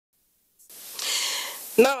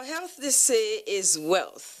Now, health, they say, is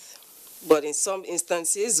wealth, but in some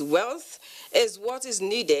instances, wealth is what is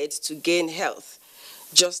needed to gain health.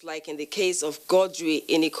 Just like in the case of Godfrey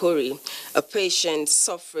Inikori, a patient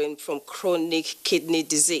suffering from chronic kidney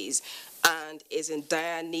disease and is in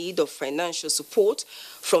dire need of financial support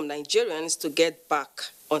from Nigerians to get back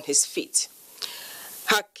on his feet.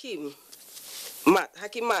 Hakimat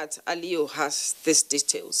Aliyo has these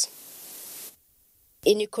details.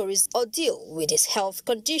 Inikori's ordeal with his health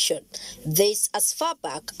condition, this as far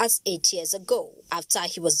back as 8 years ago, after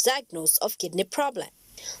he was diagnosed of kidney problem.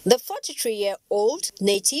 The 43-year-old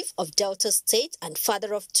native of Delta State and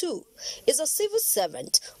father of two is a civil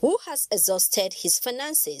servant who has exhausted his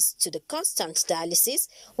finances to the constant dialysis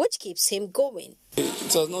which keeps him going.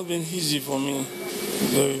 It has not been easy for me,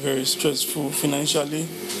 very, very stressful financially,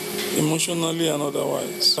 emotionally and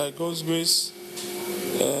otherwise. By God's grace,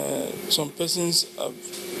 some persons have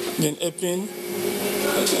been helping,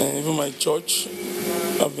 even my church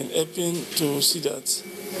have been helping to see that.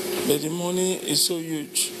 But the money is so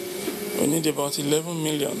huge. We need about 11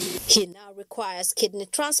 million. He now requires kidney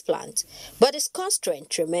transplant, but his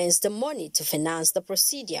constraint remains the money to finance the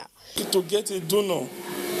procedure. To get a donor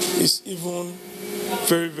is even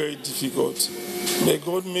very, very difficult. But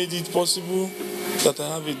God made it possible that I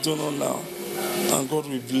have a donor now, and God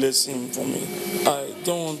will bless him for me. I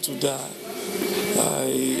don't want to die.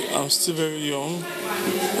 I am still very young.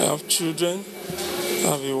 I have children. I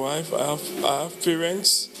have a wife. I have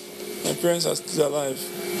parents. My parents are still alive,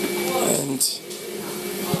 and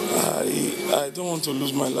I don't want to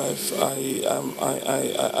lose my life.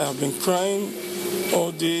 I have been crying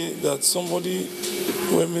all day that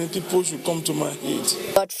many people should come to my aid.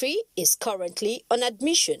 Godfrey is currently on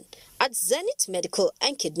admission at Zenith Medical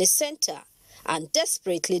and Kidney Center and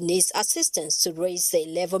desperately needs assistance to raise the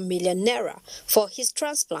 11 million naira for his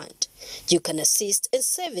transplant. You can assist in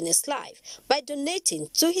saving his life by donating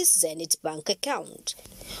to his Zenith bank account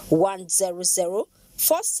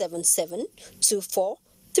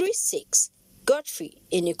 100-477-2436. Godfrey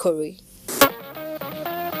Inikori.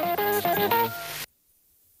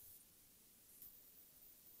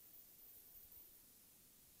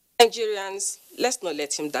 Nigerians, let's not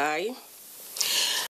let him die.